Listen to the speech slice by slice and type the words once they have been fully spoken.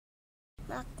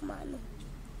acum nu.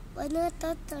 Până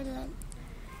toată la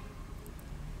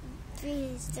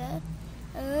freezer,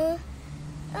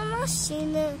 în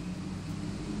mașină.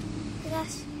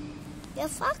 Eu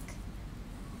fac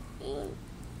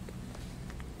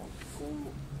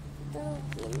două.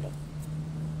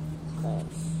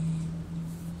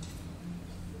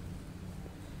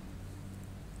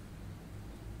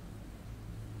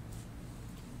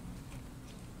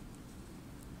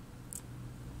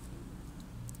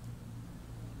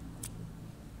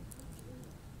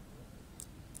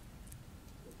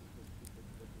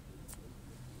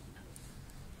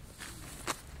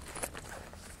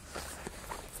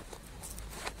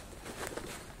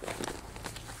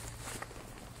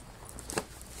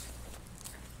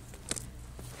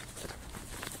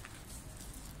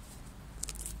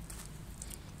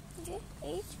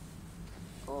 Aici?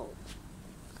 Oh.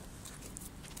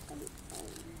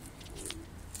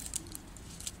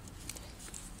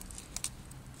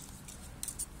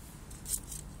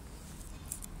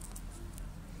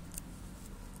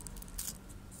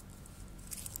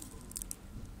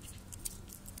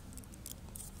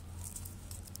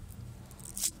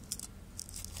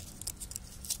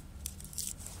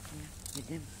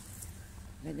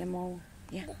 Vedem ou.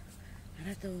 Ia,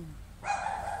 arată ou.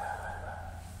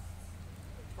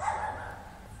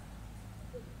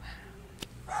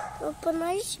 Până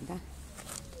aici? Da.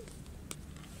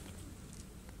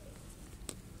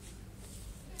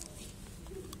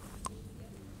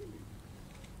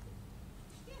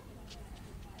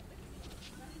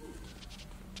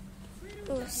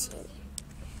 Mașină.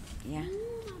 Ia.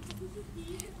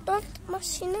 Tot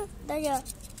mașină? Da, ia.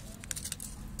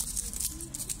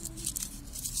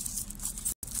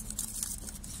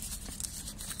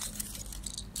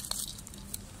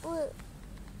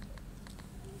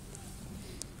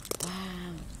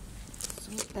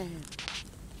 Super!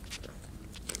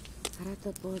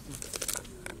 Arată poza.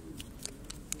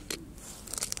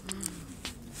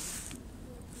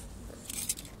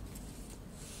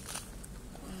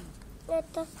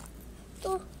 Iată,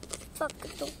 tu fac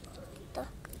tu. Da,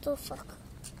 tu fac.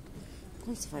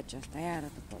 Cum se face asta? Ia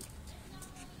arată poza.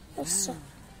 Așa.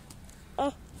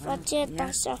 Face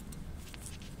așa.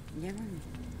 Ia, mami.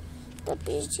 Pe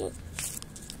pici.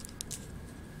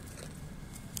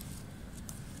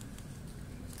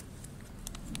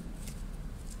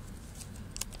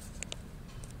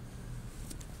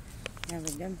 Ia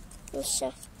vedem.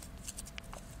 Așa.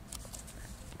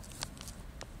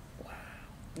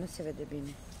 Nu se vede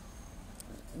bine.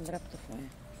 Îndreaptă foaia.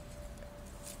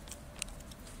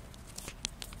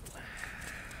 Wow,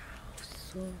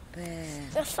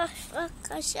 super!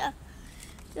 Fac așa.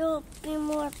 Eu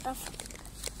primul dată fac.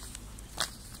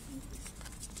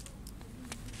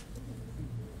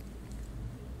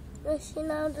 Și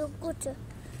n-am drăguță.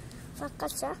 Fac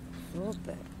așa.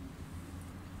 Super!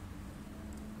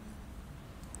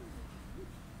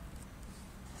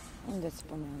 Unde îți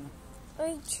pune ăla?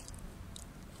 Aici.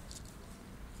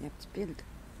 I-ați pild?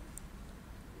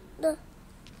 Da.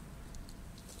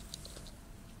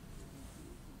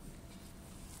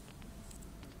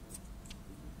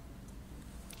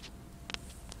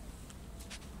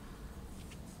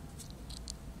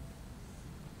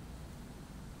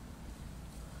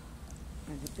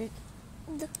 Ai lipit?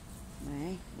 Da. Mai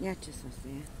ai? Ia ce sos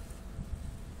e.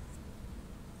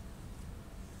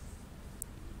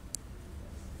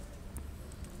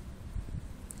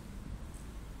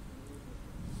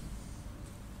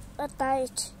 Ăsta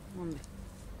aici. Unde?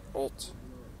 Aici.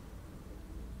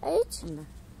 Aici? Unde?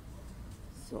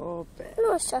 Super!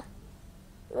 Nu așa.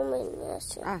 Nu merge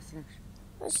așa. A, slash.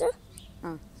 Așa?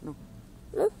 A, nu.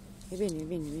 Nu? E bine, e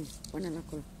bine, e bine. Pune-l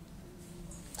acolo.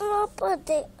 Nu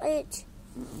poate aici.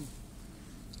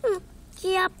 Nu.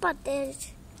 Ia poate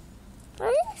aici.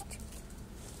 Aici?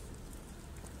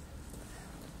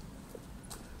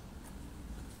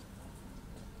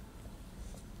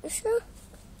 Așa?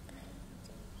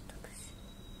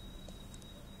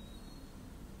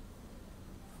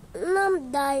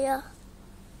 N-am de-aia.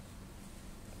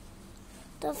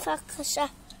 Te fac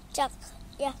așa, ceac,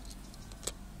 ia.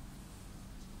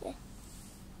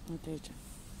 Uite aici.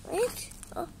 Aici?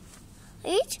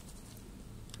 Aici?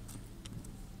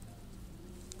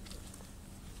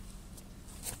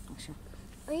 Așa.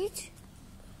 Aici?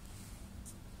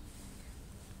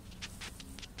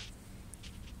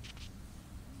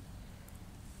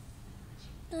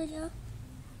 Da, ia.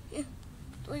 Ia,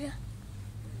 tu ia.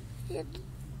 Ia tu.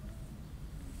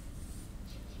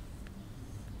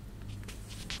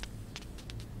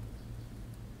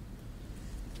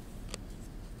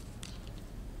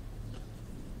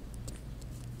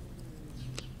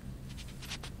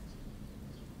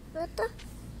 Gata?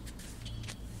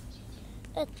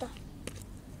 Eta.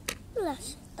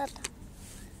 Lasă, tata.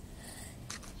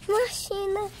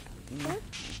 Mașină.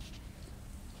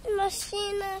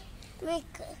 Mașină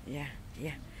mică.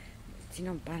 Ia.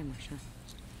 Ține-o în palmă, așa.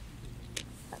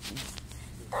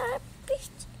 Dar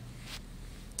pici.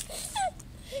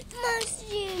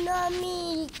 Mașina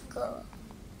mică.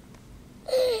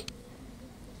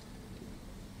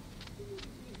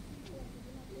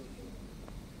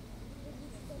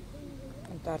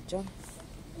 Întoarce-o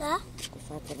Da? cu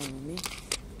fața la mami.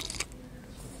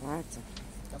 Cu fața.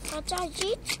 O faci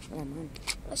aici? La mami.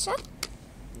 Așa?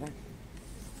 Da.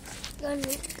 Eu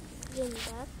nu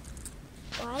gândeam.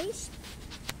 Aici?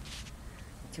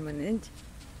 Ce mănânci?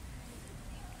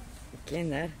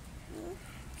 Kinder?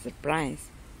 Surprise.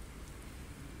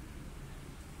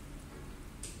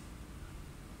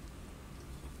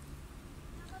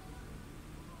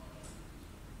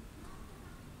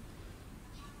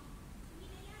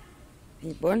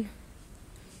 E bun?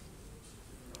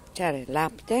 Ce are?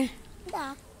 Lapte?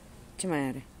 Da. Ce mai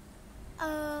are?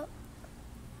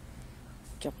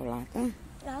 Ciocolată?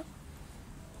 Da.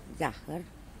 Zahăr?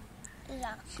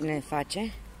 Da. Și ne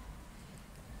face?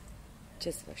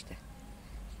 Ce sunt ăștia?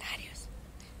 Darius,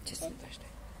 ce sunt ăștia?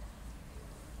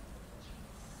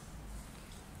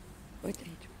 Uite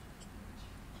aici.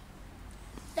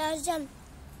 Tarzan.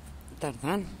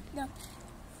 Tarzan? Da.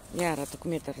 Ia arată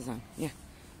cum e Tarzan. Ia.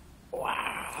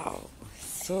 Wow!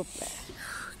 Super!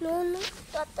 Nu,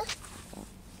 toată.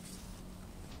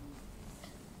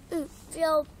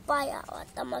 Eu pe aia,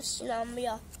 asta mașina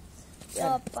mea.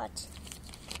 Eu o faci.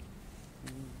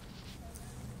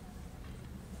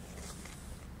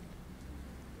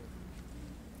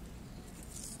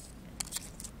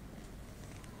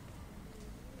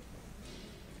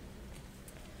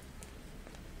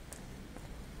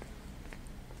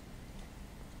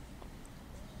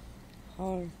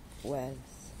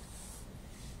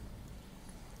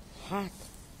 Hot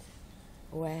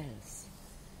Wheels.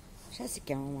 Așa se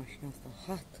cheamă mașina asta,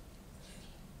 Hot.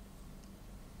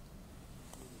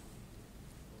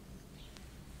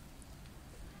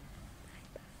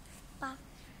 Pa.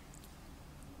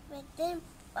 Vedem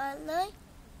pe noi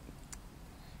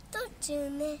tot ce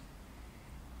ne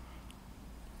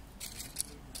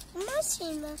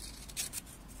mașină.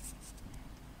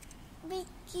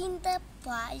 Bichin de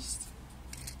Paști.